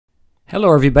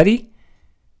Hello everybody!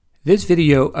 This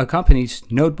video accompanies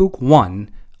notebook 1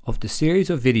 of the series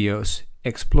of videos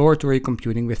Exploratory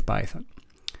Computing with Python.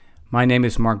 My name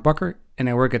is Mark Bakker and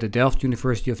I work at the Delft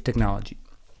University of Technology.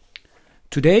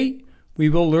 Today we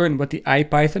will learn what the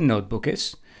IPython notebook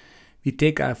is, we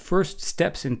take our first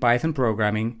steps in Python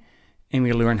programming, and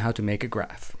we learn how to make a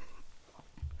graph.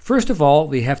 First of all,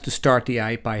 we have to start the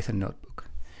IPython notebook.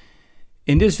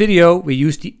 In this video we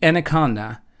use the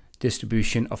Anaconda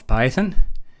distribution of Python,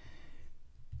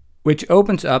 which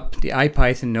opens up the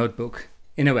IPython notebook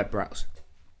in a web browser.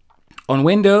 On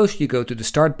Windows, you go to the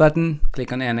Start button,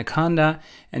 click on Anaconda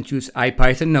and choose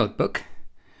IPython notebook.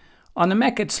 On a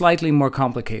Mac it's slightly more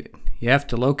complicated. You have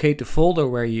to locate the folder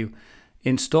where you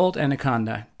installed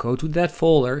Anaconda, go to that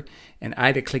folder and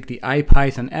either click the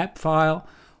IPython app file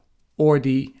or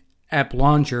the app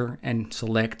launcher and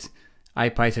select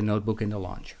IPython notebook in the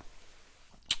launcher.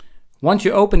 Once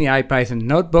you open the IPython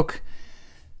notebook,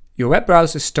 your web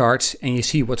browser starts and you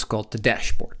see what's called the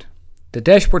dashboard. The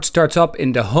dashboard starts up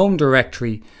in the home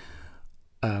directory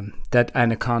that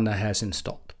Anaconda has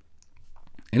installed.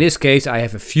 In this case, I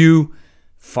have a few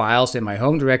files in my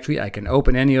home directory. I can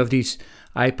open any of these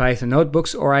IPython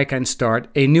notebooks or I can start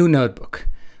a new notebook.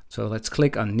 So let's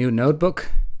click on New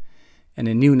Notebook and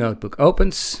a new notebook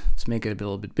opens. Let's make it a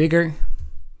little bit bigger.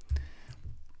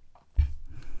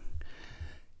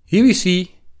 Here we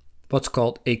see what's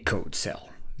called a code cell.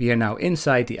 We are now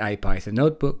inside the IPython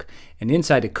notebook, and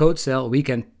inside the code cell we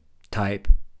can type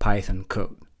Python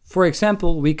code. For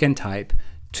example, we can type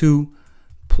 2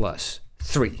 plus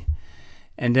 3.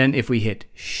 And then if we hit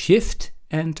Shift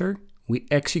Enter, we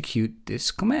execute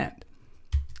this command.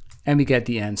 And we get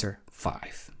the answer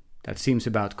 5. That seems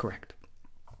about correct.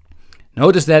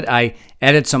 Notice that I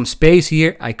added some space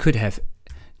here. I could have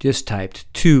just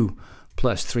typed 2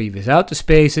 plus 3 without the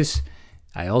spaces.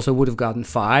 I also would have gotten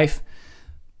 5,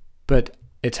 but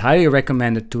it's highly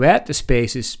recommended to add the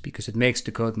spaces because it makes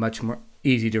the code much more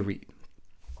easy to read.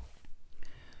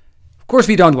 Of course,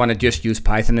 we don't want to just use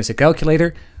Python as a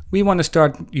calculator. We want to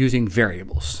start using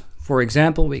variables. For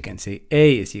example, we can say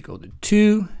a is equal to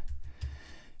 2,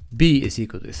 b is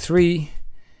equal to 3,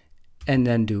 and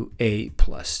then do a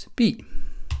plus b.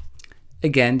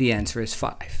 Again, the answer is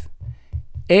 5.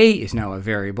 A is now a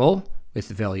variable with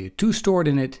the value 2 stored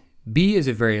in it, b is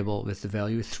a variable with the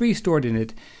value 3 stored in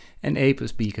it, and a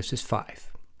plus b gives us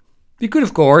 5. We could,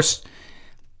 of course,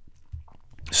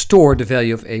 store the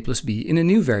value of a plus b in a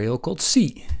new variable called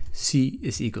c. c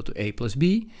is equal to a plus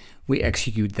b. We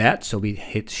execute that, so we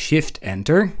hit Shift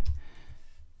Enter,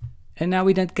 and now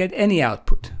we don't get any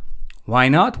output. Why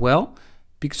not? Well,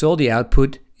 because all the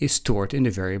output is stored in the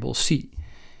variable c.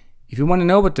 If you want to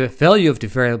know what the value of the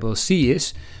variable c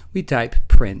is, we type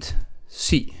print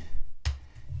c.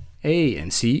 A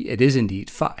and c, it is indeed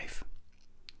 5.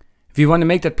 If you want to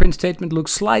make that print statement look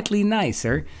slightly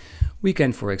nicer, we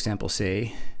can, for example,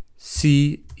 say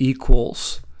c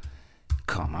equals,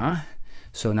 comma.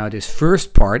 So now this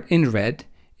first part in red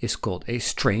is called a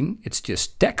string. It's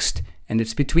just text and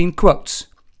it's between quotes.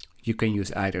 You can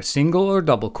use either single or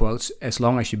double quotes as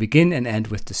long as you begin and end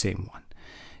with the same one.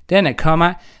 Then a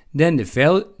comma, then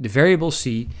the variable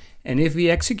c, and if we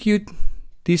execute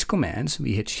these commands,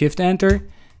 we hit Shift Enter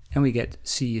and we get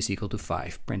c is equal to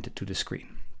 5 printed to the screen.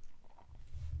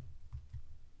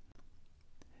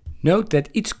 Note that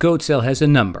each code cell has a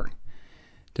number.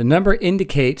 The number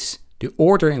indicates the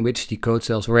order in which the code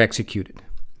cells were executed.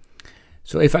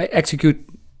 So if I execute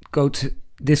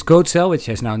this code cell, which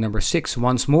has now number 6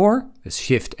 once more, with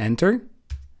Shift Enter,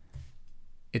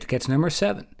 it gets number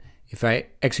 7. If I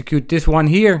execute this one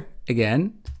here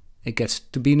again, it gets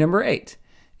to be number 8,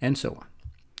 and so on.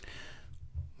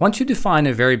 Once you define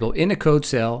a variable in a code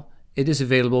cell, it is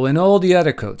available in all the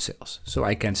other code cells. So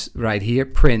I can write here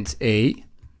print a,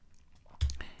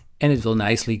 and it will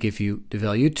nicely give you the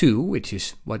value 2, which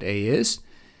is what a is.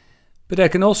 But I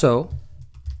can also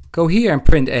go here and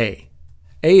print a.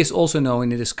 A is also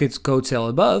known in this code cell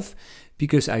above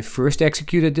because I first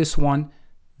executed this one,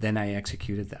 then I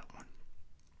executed that one.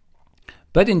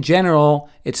 But in general,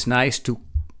 it's nice to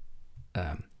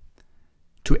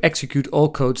execute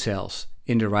all code cells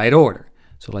in the right order.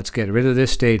 So let's get rid of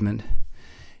this statement.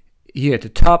 Here at the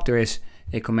top there is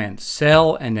a command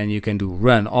cell, and then you can do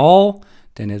run all.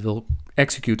 Then it will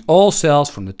execute all cells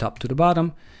from the top to the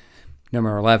bottom.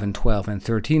 Number 11, 12, and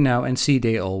 13 now, and see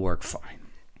they all work fine.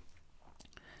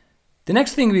 The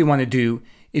next thing we want to do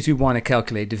is we want to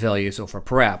calculate the values of our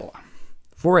parabola.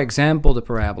 For example, the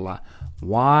parabola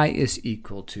y is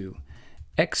equal to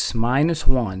x minus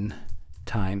 1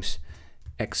 times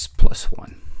x plus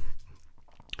 1.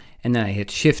 And then I hit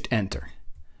Shift Enter.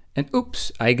 and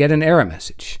oops, I get an error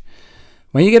message.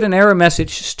 When you get an error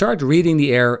message, start reading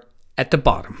the error at the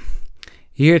bottom.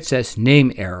 Here it says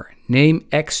name error. Name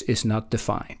x is not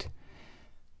defined.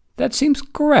 That seems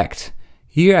correct.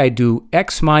 Here I do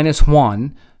x minus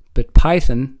 1, but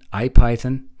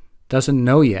IPython doesn't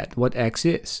know yet what x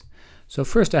is. So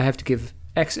first I have to give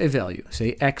x a value.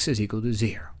 Say x is equal to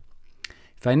 0.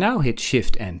 If I now hit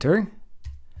Shift Enter,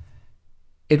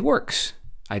 it works.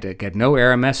 I get no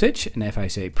error message, and if I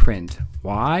say print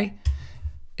y,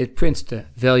 it prints the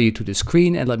value to the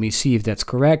screen, and let me see if that's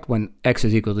correct. When x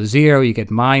is equal to 0, you get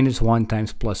minus 1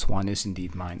 times plus 1 is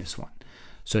indeed minus 1.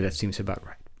 So that seems about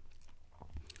right.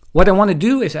 What I want to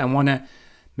do is I want to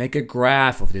make a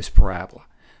graph of this parabola.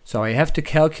 So I have to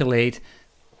calculate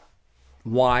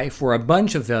y for a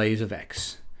bunch of values of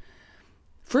x.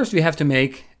 First we have to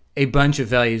make a bunch of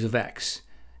values of x.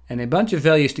 And a bunch of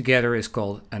values together is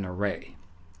called an array.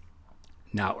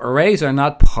 Now, arrays are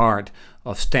not part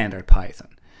of standard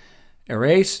Python.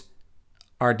 Arrays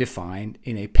are defined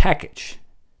in a package,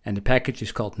 and the package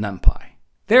is called NumPy.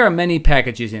 There are many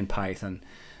packages in Python,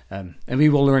 and we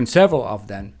will learn several of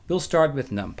them. We'll start with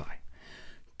NumPy.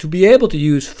 To be able to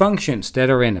use functions that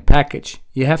are in a package,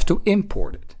 you have to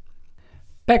import it.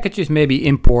 Packages may be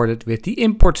imported with the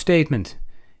import statement.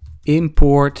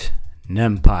 Import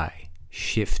NumPy.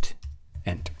 Shift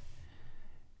Enter.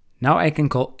 Now I can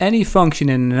call any function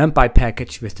in a NumPy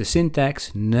package with the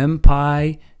syntax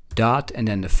numpy dot and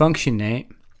then the function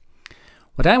name.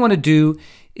 What I want to do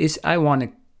is I want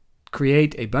to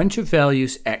create a bunch of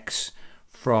values x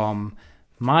from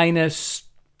minus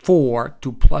 4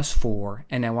 to plus 4,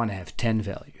 and I want to have 10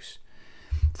 values.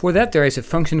 For that there is a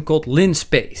function called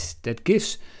linspace that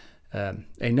gives a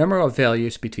number of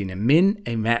values between a min,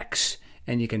 a max,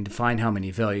 and you can define how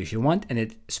many values you want, and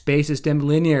it spaces them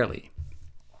linearly.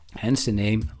 Hence the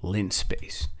name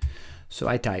linspace. So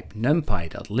I type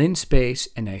numpy.linspace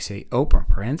and I say open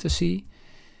parenthesis,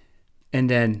 and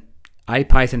then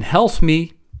IPython helps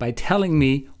me by telling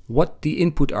me what the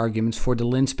input arguments for the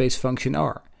linspace function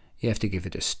are. You have to give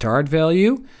it a start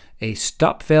value, a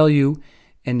stop value,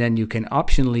 and then you can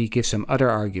optionally give some other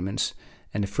arguments.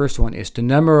 And the first one is the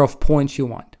number of points you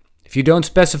want. If you don't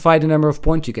specify the number of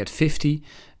points, you get 50.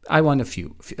 I want a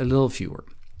little fewer.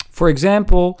 For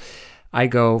example, I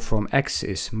go from x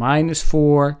is minus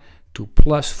 4 to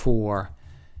plus 4,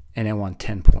 and I want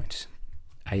 10 points.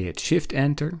 I hit Shift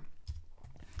Enter,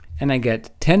 and I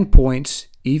get 10 points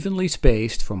evenly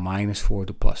spaced from minus 4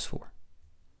 to plus 4.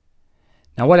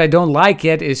 Now what I don't like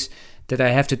yet is that I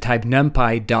have to type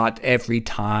numpy dot every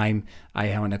time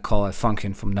I want to call a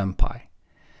function from numpy.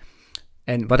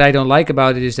 And what I don't like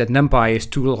about it is that numpy is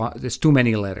there's too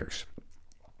many letters.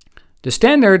 The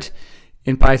standard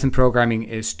in Python programming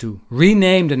is to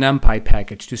rename the numpy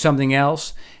package to something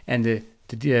else, and the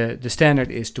standard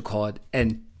is to call it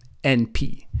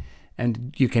np.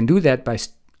 And you can do that by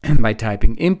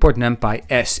typing import numpy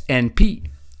as np.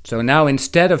 So now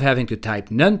instead of having to type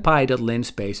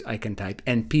numpy.linspace, I can type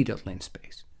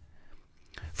np.linspace.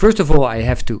 First of all, I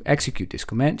have to execute this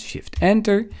command, Shift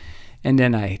Enter, and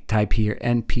then I type here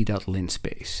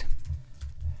np.linspace.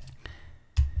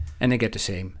 And I get the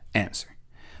same answer.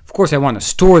 Of course, I want to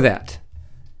store that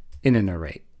in an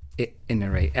array. In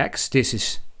array x,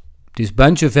 this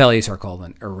bunch of values are called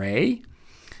an array.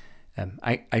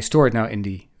 I store it now in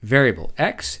the variable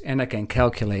x, and I can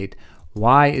calculate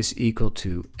y is equal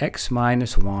to x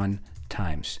minus 1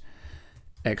 times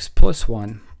x plus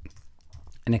 1.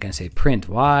 And I can say print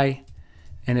y,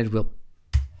 and it will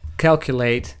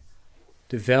calculate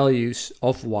the values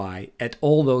of y at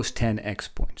all those 10 x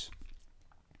points.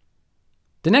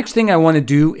 The next thing I want to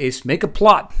do is make a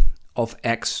plot of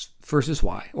x versus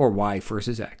y, or y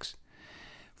versus x.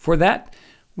 For that,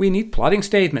 we need plotting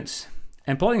statements.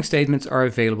 And plotting statements are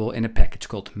available in a package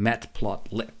called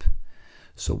matplotlib.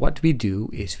 So what we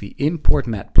do is we import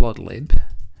matplotlib.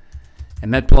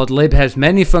 And matplotlib has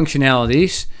many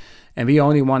functionalities, and we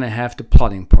only want to have the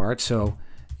plotting part. So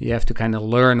you have to kind of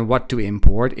learn what to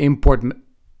import. Import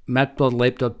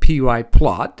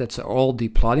matplotlib.pyplot. That's all the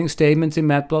plotting statements in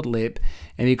matplotlib,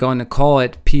 and we're going to call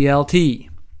it plt.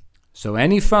 So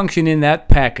any function in that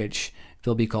package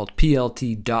will be called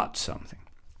plt dot something.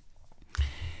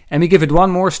 And we give it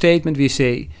one more statement. We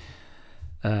say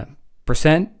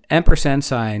ampersand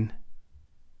sign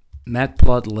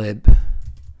matplotlib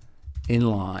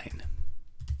inline.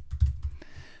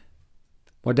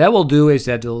 What that will do is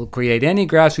that it will create any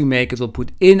graphs we make, it will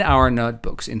put in our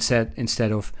notebooks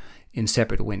instead of in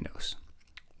separate windows.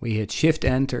 We hit Shift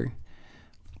Enter,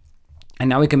 and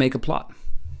now we can make a plot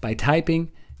by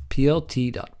typing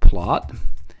plt.plot,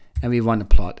 and we want to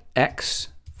plot x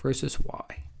versus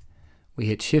y. We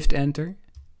hit Shift Enter,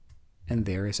 and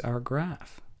there is our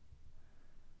graph.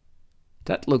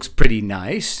 That looks pretty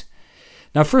nice.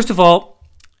 Now, first of all,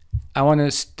 I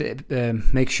want to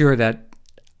make sure that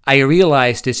I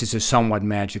realize this is a somewhat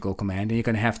magical command, and you're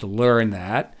going to have to learn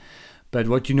that. But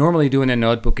what you normally do in a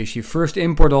notebook is you first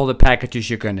import all the packages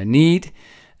you're going to need,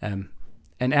 and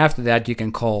after that you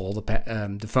can call all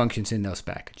the functions in those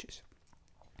packages.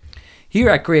 Here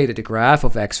I created a graph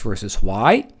of x versus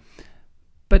y,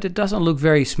 but it doesn't look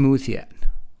very smooth yet.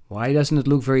 Why doesn't it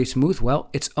look very smooth? Well,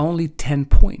 it's only 10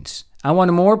 points. I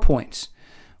want more points.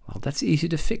 Well, that's easy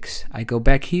to fix. I go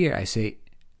back here, I say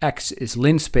x is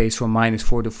linspace from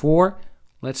 -4 to 4.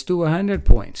 Let's do 100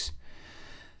 points.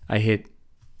 I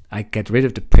get rid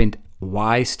of the print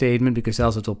y statement because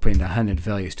else it will print 100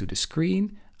 values to the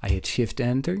screen. I hit Shift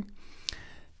Enter.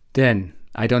 Then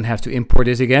I don't have to import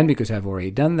this again because I've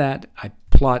already done that. I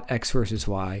plot x versus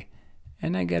y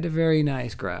and I get a very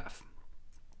nice graph.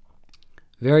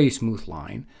 Very smooth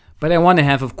line. But I want to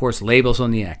have, of course, labels on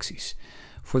the axes.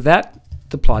 For that,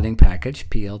 the plotting package,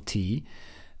 PLT,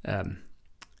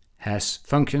 has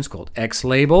functions called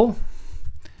xLabel.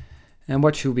 And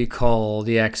what should we call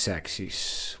the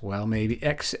x-axis? Well, maybe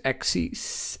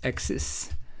x-axis.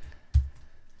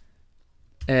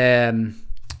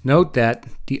 Note that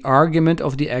the argument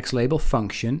of the xLabel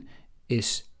function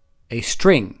is a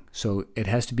string. So it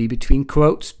has to be between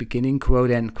quotes, beginning quote,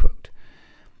 end quote.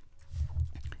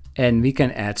 And we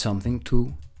can add something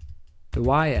to the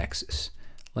y-axis.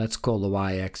 Let's call the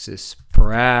y-axis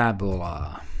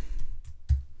parabola.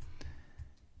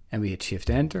 And we hit Shift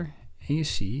Enter, and you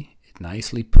see it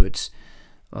nicely puts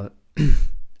a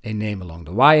name along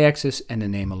the y-axis and a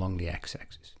name along the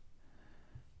x-axis.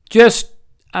 Just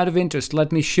out of interest,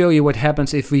 let me show you what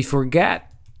happens if we forget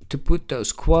to put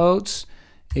those quotes.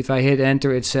 If I hit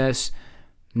Enter, it says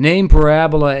name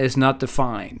parabola is not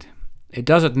defined. It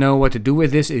doesn't know what to do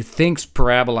with this. It thinks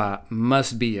parabola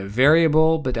must be a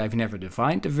variable, but I've never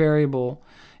defined the variable.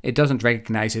 It doesn't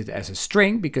recognize it as a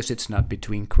string because it's not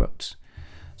between quotes.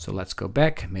 So let's go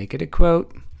back, make it a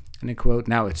quote, and a quote.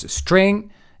 Now it's a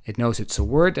string. It knows it's a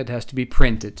word that has to be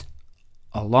printed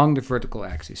along the vertical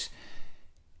axis.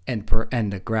 And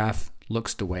the graph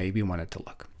looks the way we want it to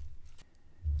look.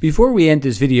 Before we end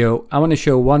this video, I want to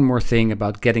show one more thing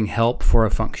about getting help for a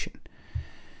function.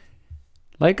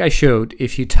 Like I showed,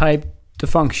 if you type the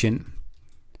function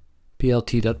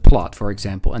plt.plot, for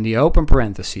example, and the open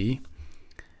parenthesis,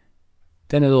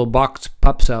 then a little box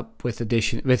pops up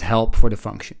with help for the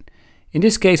function. In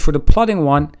this case, for the plotting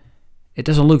one, it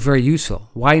doesn't look very useful.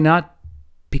 Why not?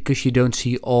 Because you don't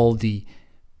see all the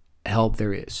help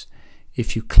there is.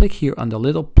 If you click here on the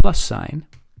little plus sign,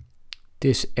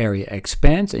 this area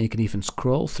expands and you can even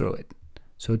scroll through it.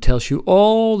 So it tells you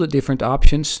all the different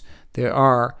options there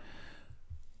are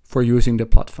for using the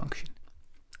plot function.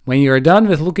 When you are done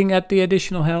with looking at the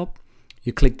additional help,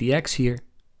 you click the X here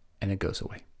and it goes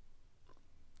away.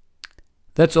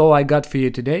 That's all I got for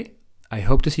you today. I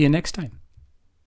hope to see you next time.